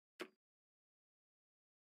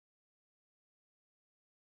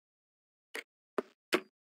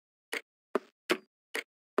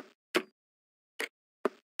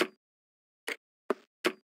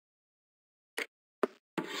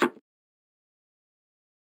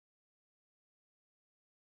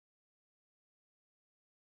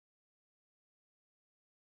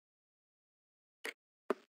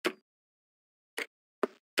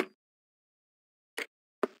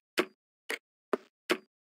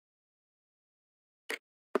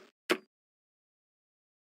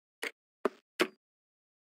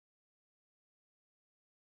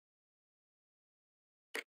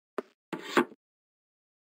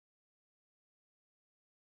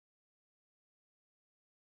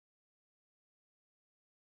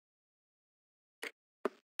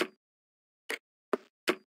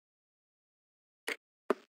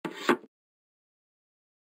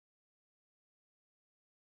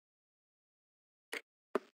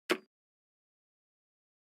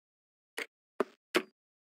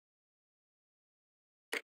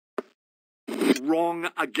Wrong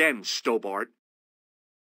again, Stobbart.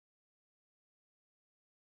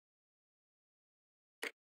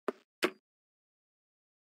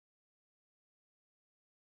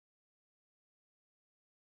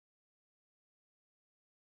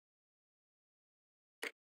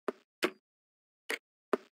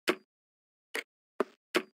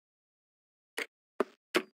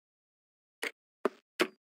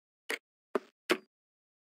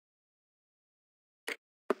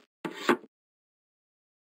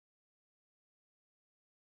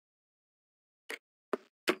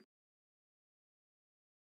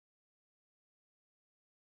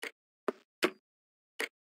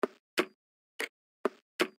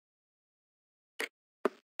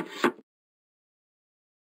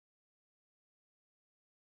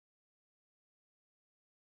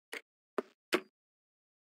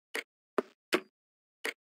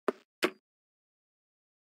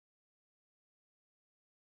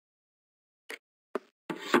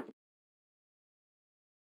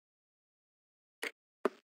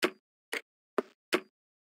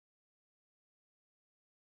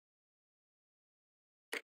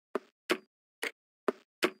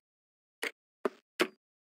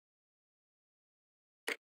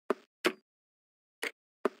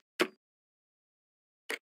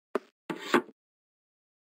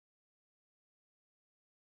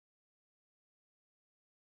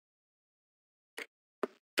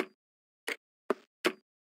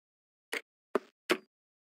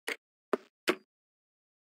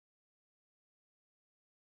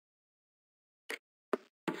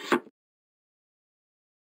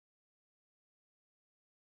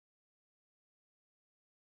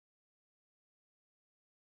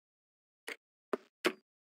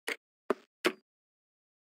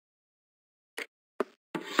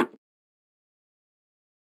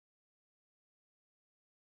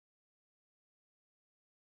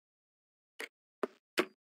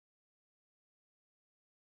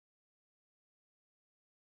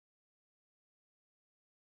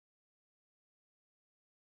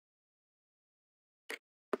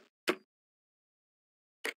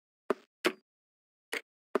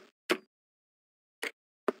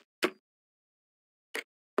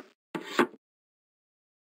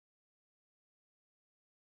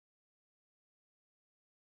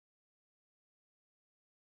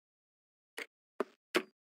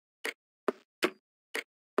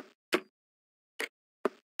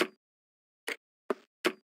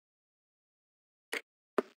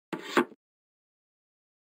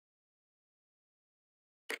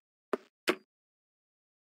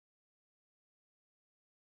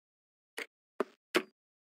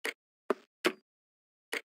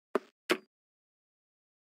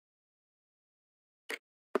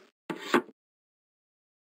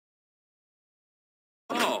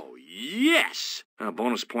 Oh, yes!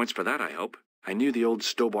 Bonus points for that, I hope. I knew the old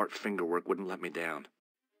Stobbart fingerwork wouldn't let me down.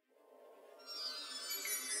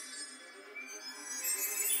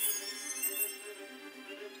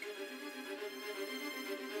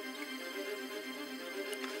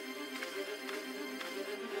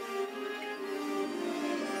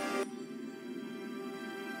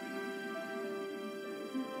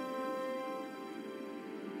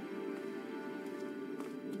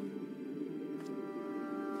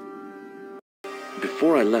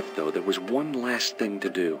 Before I left, though, there was one last thing to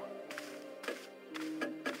do.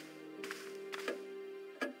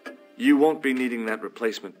 You won't be needing that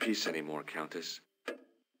replacement piece anymore, Countess.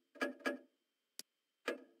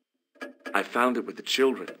 I found it with the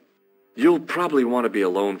children. You'll probably want to be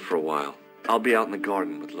alone for a while. I'll be out in the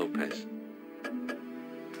garden with Lopez.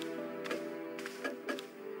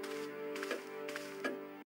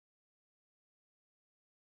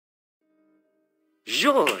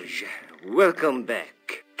 George, welcome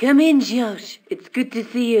back. Come in, George. It's good to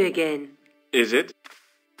see you again. Is it?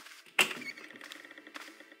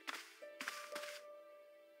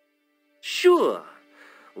 Sure.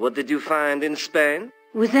 What did you find in Spain?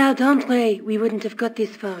 Without Andre, we wouldn't have got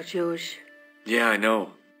this far, George. Yeah, I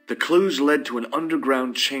know. The clues led to an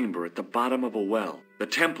underground chamber at the bottom of a well. The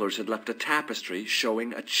Templars had left a tapestry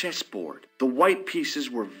showing a chessboard. The white pieces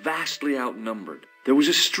were vastly outnumbered. There was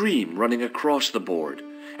a stream running across the board,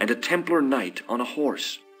 and a Templar knight on a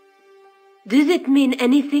horse. Does it mean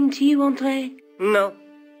anything to you, Andre? No,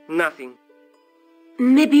 nothing.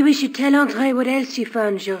 Maybe we should tell Andre what else you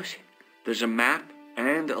found, George. There's a map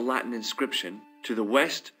and a Latin inscription to the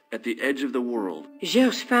west at the edge of the world.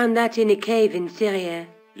 George found that in a cave in Syria.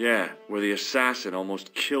 Yeah, where the assassin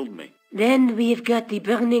almost killed me. Then we've got the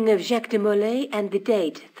burning of Jacques de Molay and the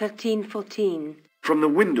date, 1314. From the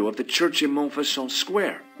window of the church in Montfaucon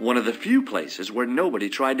Square, one of the few places where nobody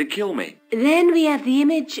tried to kill me. Then we have the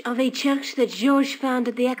image of a church that George found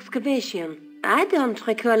at the excavation. I don't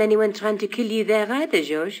recall anyone trying to kill you there either,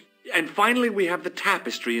 George. And finally we have the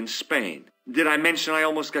tapestry in Spain. Did I mention I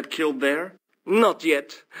almost got killed there? Not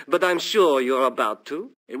yet, but I'm sure you're about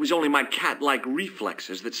to. It was only my cat-like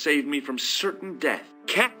reflexes that saved me from certain death.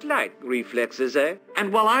 Cat-like reflexes, eh?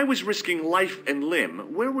 And while I was risking life and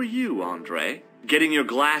limb, where were you, Andre? Getting your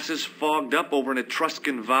glasses fogged up over an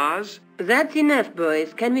Etruscan vase? That's enough,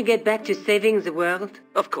 boys. Can we get back to saving the world?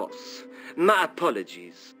 Of course. My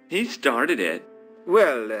apologies. He started it.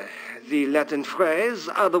 Well, the Latin phrase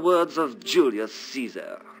are the words of Julius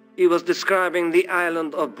Caesar. He was describing the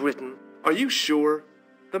island of Britain. Are you sure?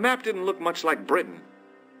 The map didn't look much like Britain.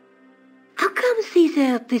 How come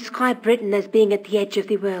Caesar described Britain as being at the edge of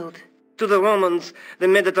the world? To the Romans, the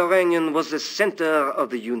Mediterranean was the center of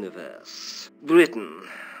the universe. Britain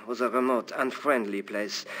was a remote, unfriendly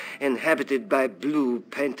place, inhabited by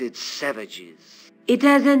blue-painted savages. It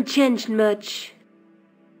hasn't changed much.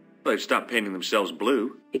 They've stopped painting themselves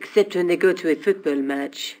blue. Except when they go to a football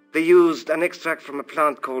match. They used an extract from a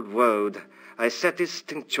plant called woad, Isatis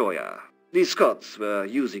tinctoria. The Scots were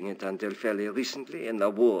using it until fairly recently in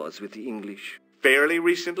their wars with the English. Fairly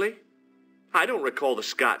recently? I don't recall the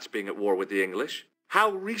Scots being at war with the English.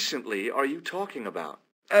 How recently are you talking about?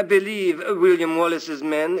 I believe William Wallace's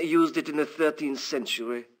men used it in the 13th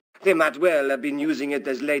century. They might well have been using it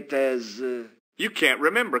as late as... You can't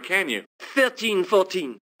remember, can you?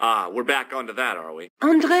 1314. Ah, we're back onto that, are we?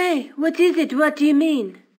 Andre, what is it? What do you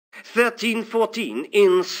mean? 1314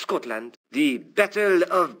 in Scotland. The Battle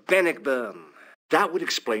of Bannockburn. That would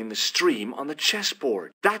explain the stream on the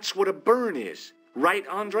chessboard. That's what a burn is. Right,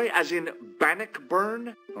 Andre? As in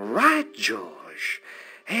Bannockburn? Right, George.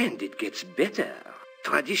 And it gets better.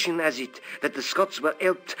 Tradition has it that the Scots were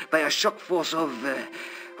helped by a shock force of,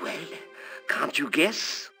 well, can't you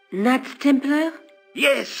guess? Knights Templar?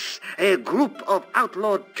 Yes, a group of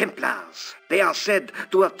outlawed Templars. They are said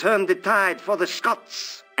to have turned the tide for the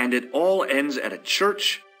Scots. And it all ends at a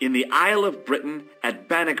church in the Isle of Britain at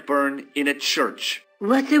Bannockburn in a church.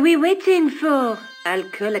 What are we waiting for? I'll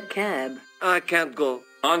call a cab. I can't go.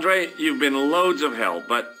 Andre, you've been loads of help,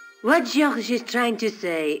 but... What George is trying to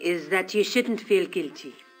say is that you shouldn't feel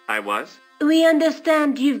guilty. I was? We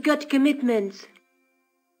understand you've got commitments.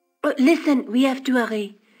 Oh, listen, we have to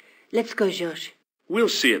hurry. Let's go, George. We'll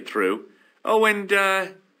see it through. Oh, and,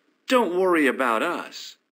 don't worry about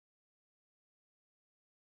us.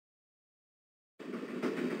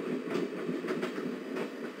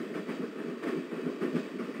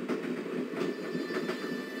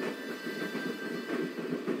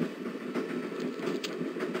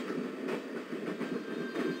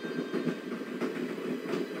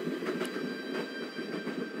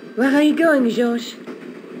 Where are you going, George?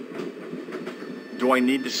 Do I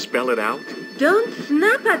need to spell it out? Don't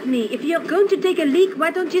snap at me. If you're going to take a leak,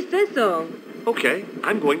 why don't you say so? Okay,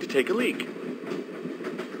 I'm going to take a leak.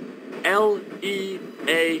 L-E-A-K.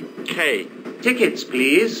 Tickets,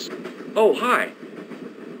 please. Oh, hi.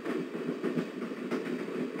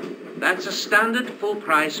 That's a standard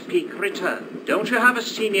full-price peak return. Don't you have a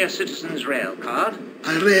senior citizen's rail card?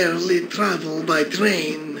 I rarely travel by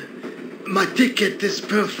train. My ticket is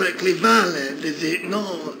perfectly valid, is it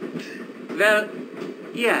not? Well,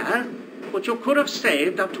 yeah, but you could have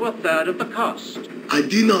saved up to a third of the cost. I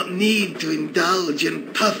do not need to indulge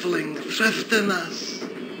in puffling thriftiness.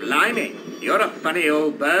 Blimey, you're a funny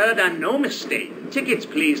old bird and no mistake. Tickets,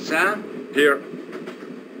 please, sir. Here.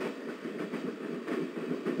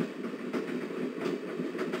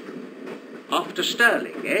 Off to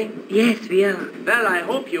Stirling, eh? Yes, we are. Well, I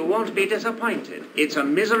hope you won't be disappointed. It's a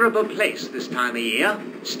miserable place this time of year.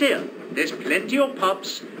 Still, there's plenty of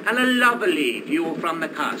pubs and a lovely view from the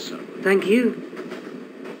castle. Thank you.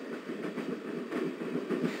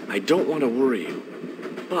 I don't want to worry you,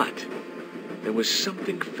 but there was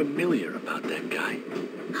something familiar about that guy.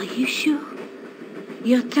 Are you sure?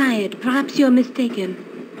 You're tired. Perhaps you're mistaken.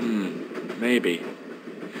 Maybe.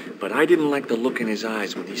 But I didn't like the look in his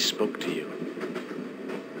eyes when he spoke to you.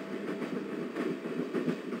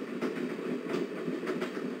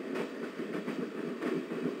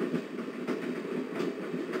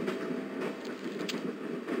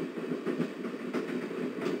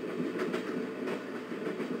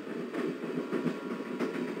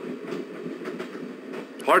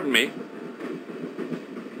 Pardon me.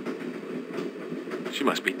 She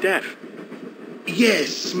must be deaf.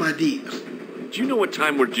 Yes, my dear. Do you know what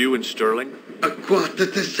time we're due in Stirling?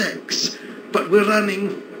 6:15, but we're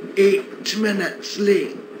running 8 minutes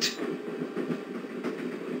late.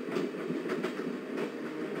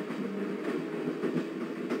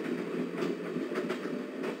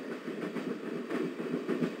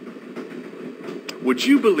 Would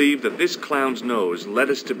you believe that this clown's nose led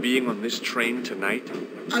us to being on this train tonight?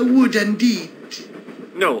 I would indeed.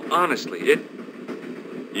 No, honestly,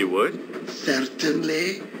 You would?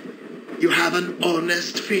 Certainly. You have an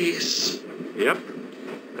honest face. Yep.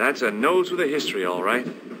 That's a nose with a history, all right.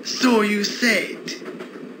 So you said.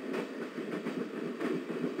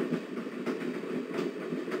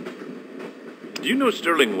 Do you know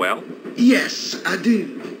Sterling well? Yes, I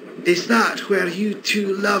do. Is that where you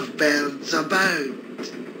two lovebirds abound?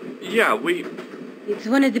 Yeah, It's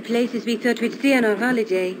one of the places we thought we'd see on our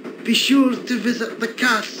holiday. Be sure to visit the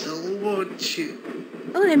castle, won't you?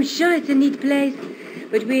 Oh, I'm sure it's a neat place.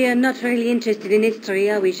 But we are not really interested in history,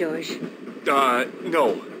 are we, George?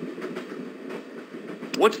 No.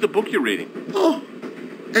 What's the book you're reading? Oh,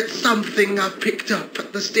 it's something I picked up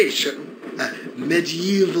at the station. A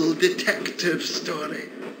medieval detective story.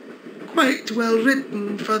 Quite well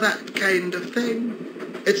written for that kind of thing.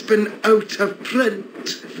 It's been out of print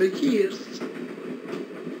for years.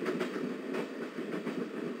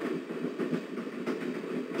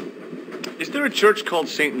 Is there a church called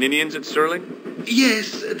St. Ninian's at Sterling?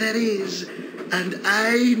 Yes, there is. And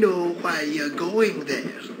I know why you're going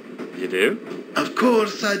there. You do? Of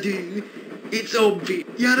course I do. It's obvious.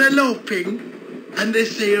 You're eloping, and they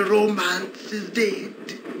say romance is dead.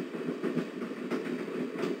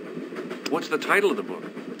 What's the title of the book?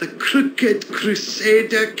 The Crooked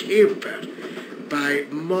Crusader Caper by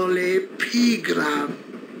Molly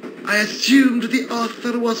Pegram. I assumed the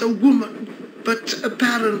author was a woman, but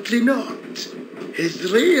apparently not.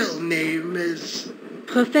 His real name is...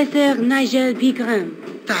 Professor Nigel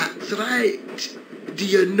Pegram. That's right. Do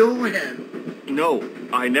you know him? No,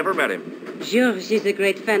 I never met him. George is a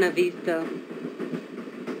great fan of his, though.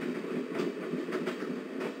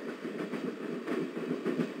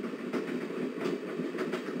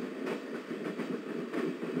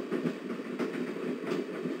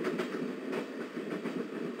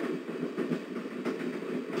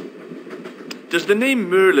 Does the name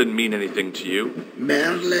Merlin mean anything to you?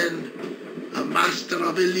 Merlin, a master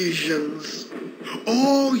of illusions.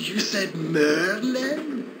 Oh, you said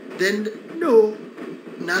Merlin? Then no,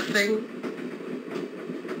 nothing.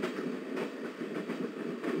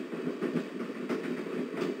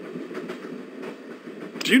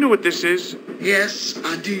 Do you know what this is? Yes,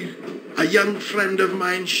 I do. A young friend of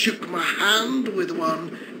mine shook my hand with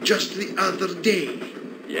one just the other day.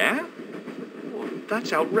 Yeah? Well,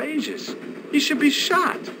 that's outrageous. He should be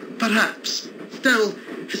shot. Perhaps. Still,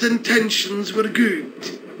 his intentions were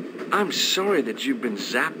good. I'm sorry that you've been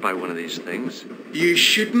zapped by one of these things. You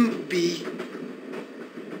shouldn't be.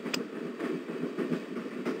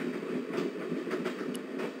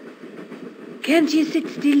 Can't you sit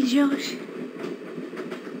still, George?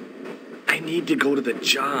 I need to go to the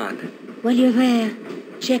John. While you're there,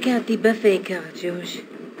 check out the buffet card, George.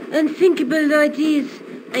 Unthinkable though it is,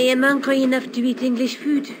 I am hungry enough to eat English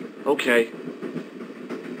food. Okay.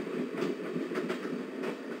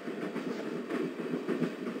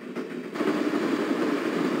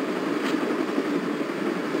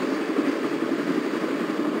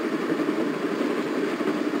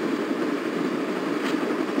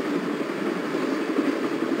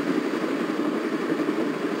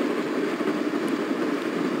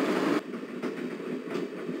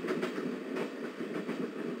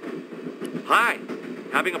 Hi.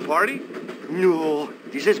 Having a party? No,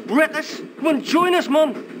 this is breakfast. Come on, join us,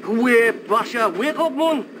 man. Wake, Basha, wake up,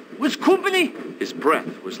 man. With company. His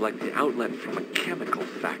breath was like the outlet from a chemical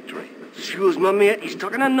factory. Excuse my mate, he's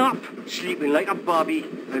taking a nap, sleeping like a bobby.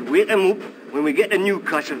 I'll wake him up when we get to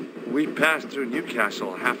Newcastle. We passed through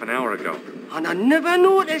Newcastle half an hour ago. And I never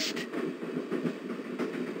noticed.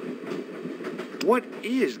 What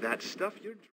is that stuff you're...